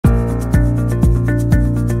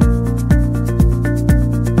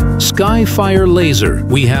Skyfire laser.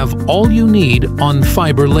 We have all you need on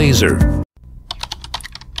fiber laser.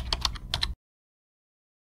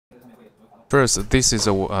 First, this is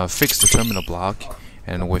a fixed terminal block,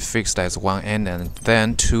 and we fixed as one end, and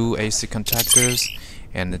then two AC contactors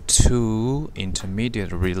and two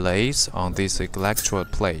intermediate relays on this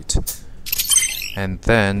electrode plate. And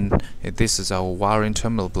then this is our wiring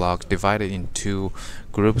terminal block divided into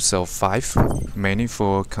groups of 5, mainly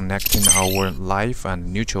for connecting our live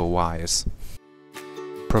and neutral wires,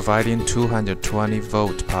 providing 220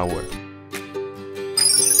 volt power.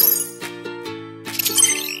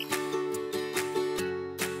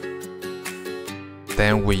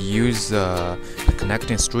 Then we use the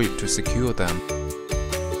connecting strip to secure them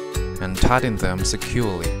and tighten them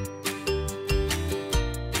securely.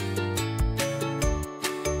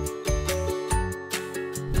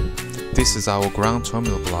 This is our ground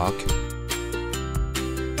terminal block.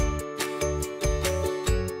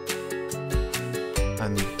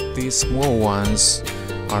 And these small ones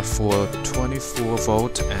are for 24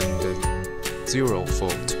 volt and 0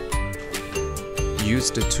 volt,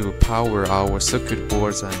 used to power our circuit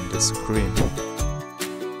boards and the screen.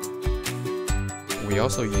 We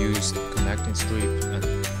also use connecting strip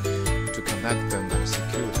to connect them and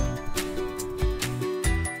secure them.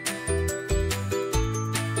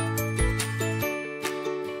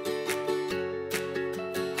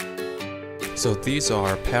 So these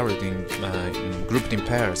are paired grouped in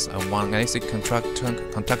pairs, one AC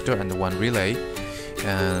contactor and one relay,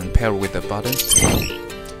 and paired with a button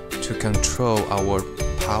to control our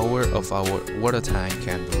power of our water tank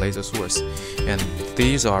and laser source. And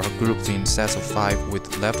these are grouped in sets of 5,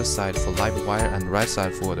 with left side for live wire and right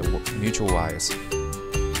side for the neutral wires.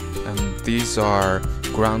 And these are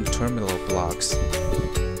ground terminal blocks.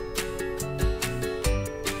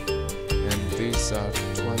 And these are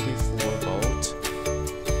 24 volt.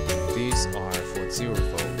 And these are for 0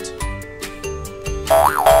 volt.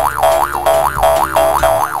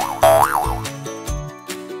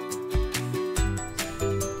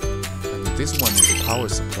 This one is a power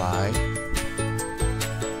supply.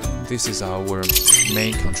 This is our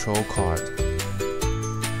main control card.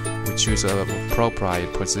 We choose a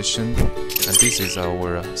appropriate position, and this is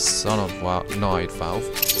our solenoid valve,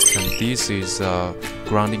 and this is a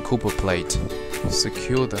grounding copper plate.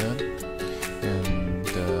 Secure that, and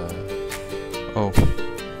oh,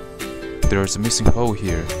 there's a missing hole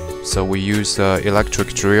here, so we use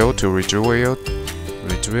electric drill to redrill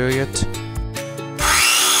it.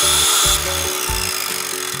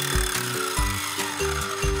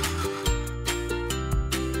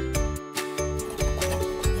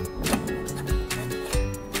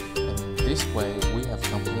 This way, we have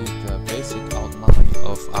completed the basic outline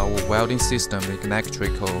of our welding system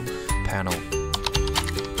electrical panel.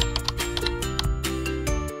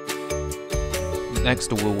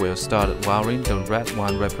 Next, we will start wiring. The red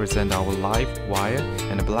one represents our live wire,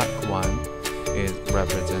 and the black one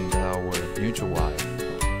represents our neutral wire.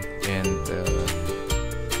 And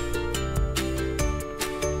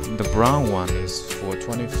the brown one is for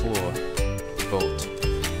 24 volt,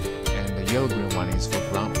 and the yellow-green one is for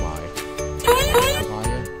ground wire.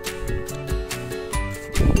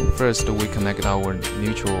 First, we connect our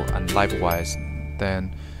neutral and live wires.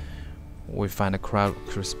 Then we find a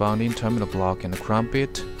corresponding terminal block and a crown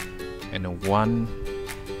bit, and one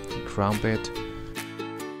crown bit.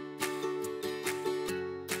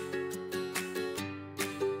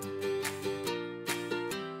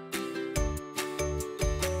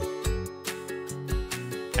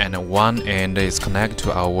 And one end is connected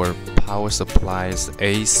to our power supply's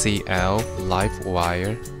ACL live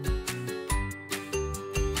wire.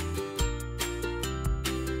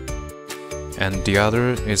 And the other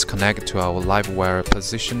is connected to our live wire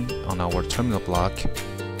position on our terminal block.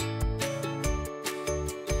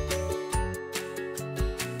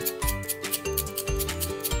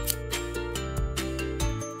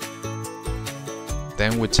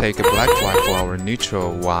 Then we take a black wire for our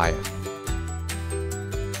neutral wire.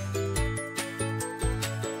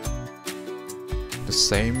 The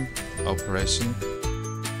same operation.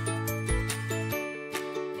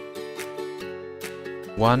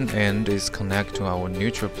 One end is connected to our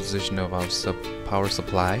neutral position of our power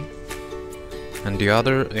supply, and the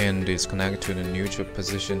other end is connected to the neutral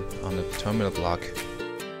position on the terminal block.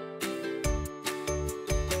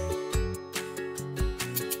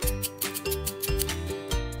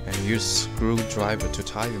 And use screwdriver to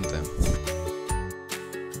tighten them.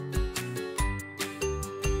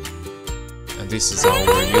 And this is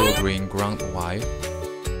our yellow-green ground wire.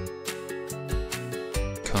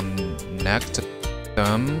 Connect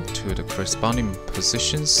them to the corresponding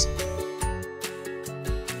positions.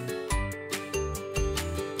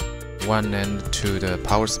 one end to the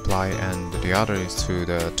power supply and the other is to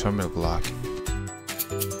the terminal block.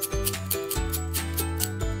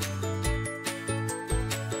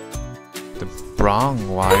 The brown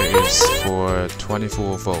wire is for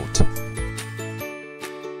 24 volt.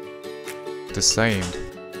 The same.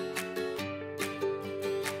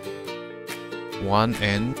 One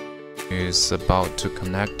end is about to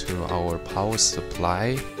connect to our power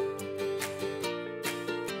supply,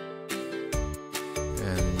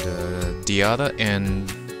 and the other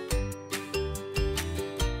end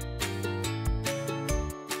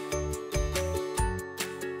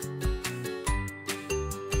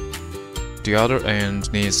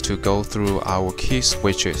needs to go through our key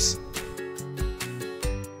switches.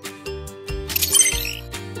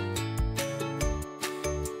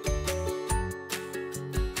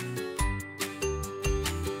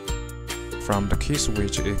 From the key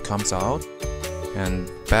switch it comes out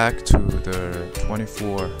and back to the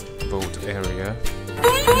 24 volt area,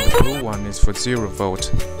 and the blue one is for 0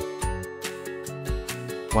 volt.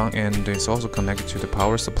 One end is also connected to the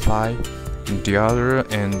power supply and the other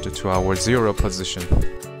end to our 0 position.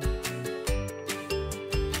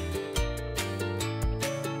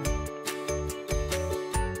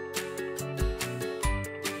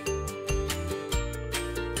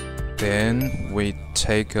 Then we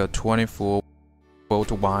take a 24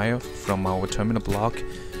 volt wire from our terminal block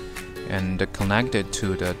and connect it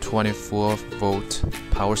to the 24 volt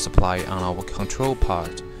power supply on our control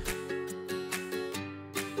part.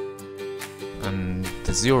 And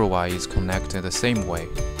the 0 wire is connected the same way.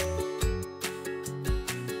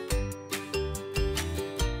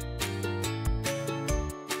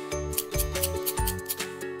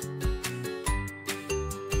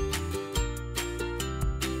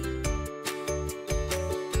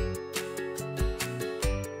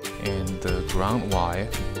 And the ground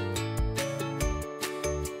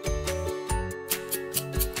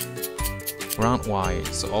wire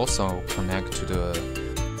is also connected to the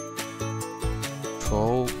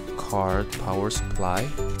control card power supply.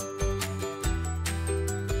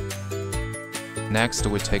 Next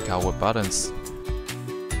we take our buttons.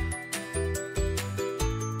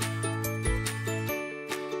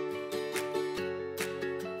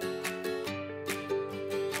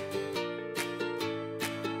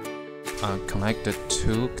 Connect the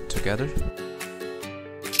two together.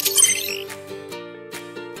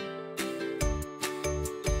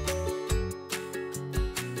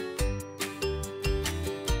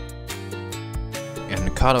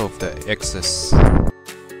 And cut off the excess.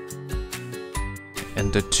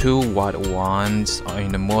 And the two white ones are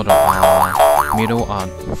in the middle are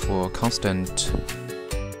for constant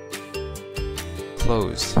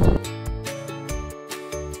close.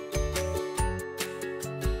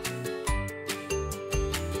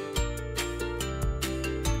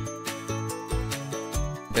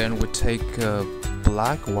 Then we take a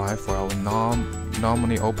black wire for our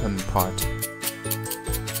normally open part.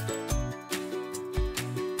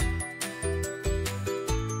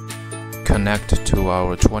 Connect to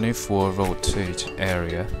our 24 voltage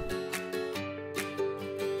area.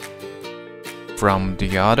 From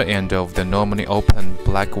the other end of the normally open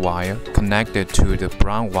black wire, connect it to the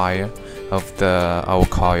brown wire of our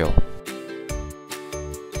coil.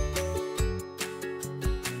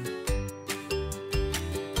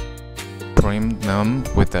 Trim them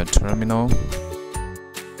with a terminal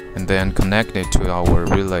and then connect it to our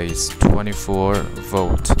relay's 24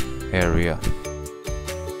 volt area.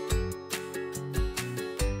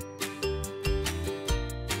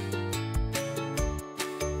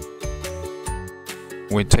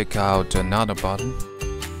 We take out another button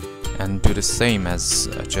and do the same as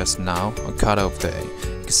just now, cut off the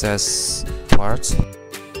excess parts.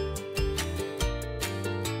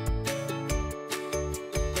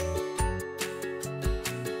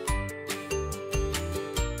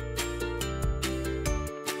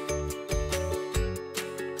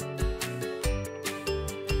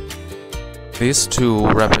 These two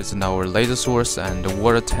represent our laser source and the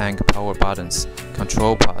water tank power buttons,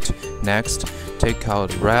 control part. Next, take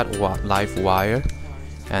out red live wire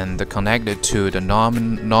and connect it to the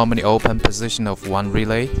normally open position of one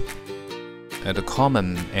relay at the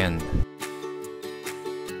common end.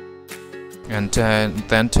 And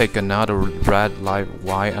then take another red live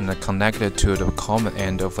wire and connect it to the common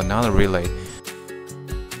end of another relay.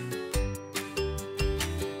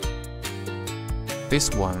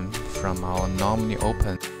 This one from our normally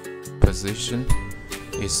open position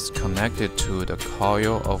is connected to the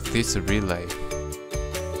coil of this relay.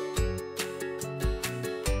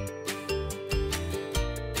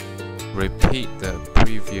 Repeat the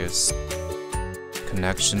previous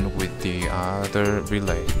connection with the other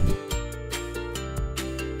relay.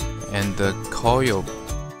 and the coil,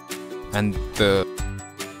 and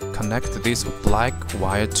connect this black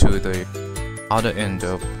wire to the other end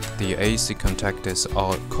of the AC contactors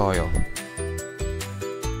or coil.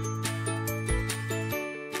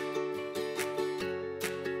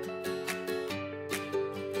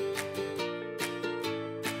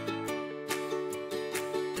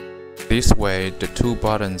 This way, the two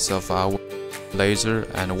buttons of our laser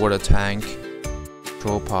and water tank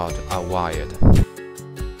control pod are wired.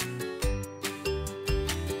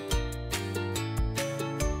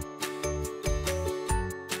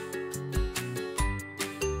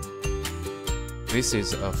 This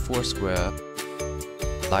is a 4-square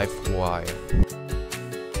live wire.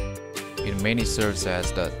 It mainly serves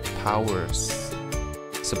as the power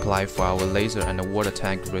supply for our laser and water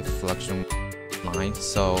tank reflection line,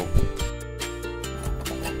 so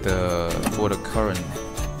for the current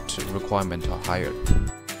requirement are higher.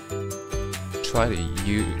 Try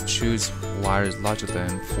to choose wires larger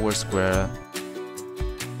than 4 square.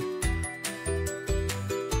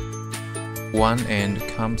 One end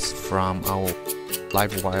comes from our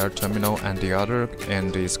live wire terminal and the other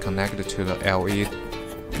end is connected to the LED.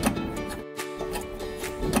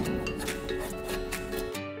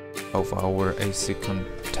 Of our AC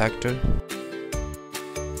contactor.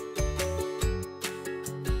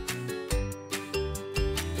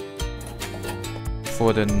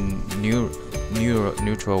 For the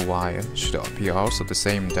neutral wire should be also the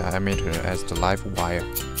same diameter as the live wire.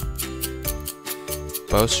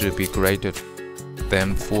 Both should be greater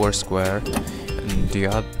than 4 square, and the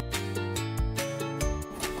other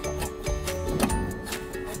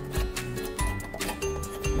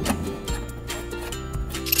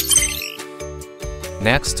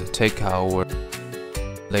Next, take our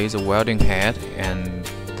laser welding head and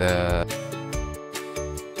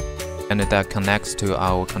that connects to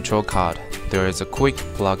our control card. There is a quick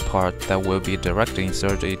plug part that will be directly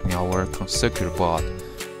inserted in our circuit board.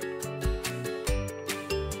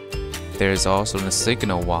 There is also a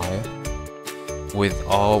signal wire with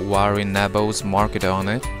all wiring labels marked on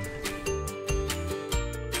it.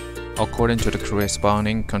 According to the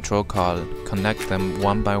corresponding control card, connect them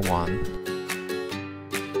one by one.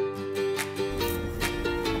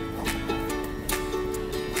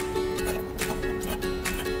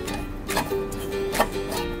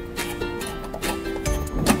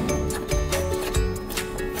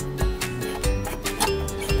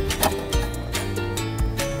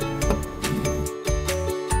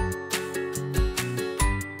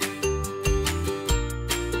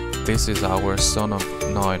 This is our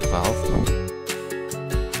solenoid valve.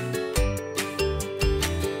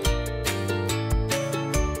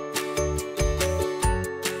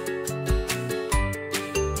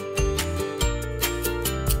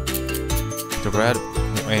 The red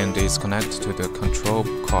end is connected to the control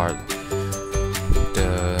card,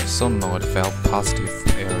 the solenoid valve positive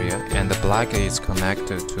area, and the black is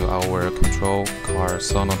connected to our control card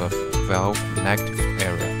solenoid valve negative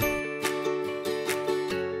area.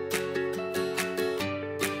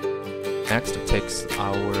 Next, takes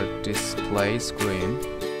our display screen.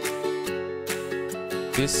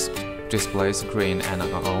 This display screen and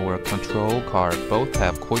our control card both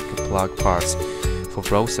have quick plug parts for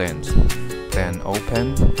both ends. Then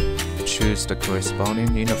open, choose the corresponding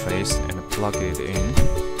interface and plug it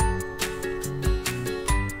in.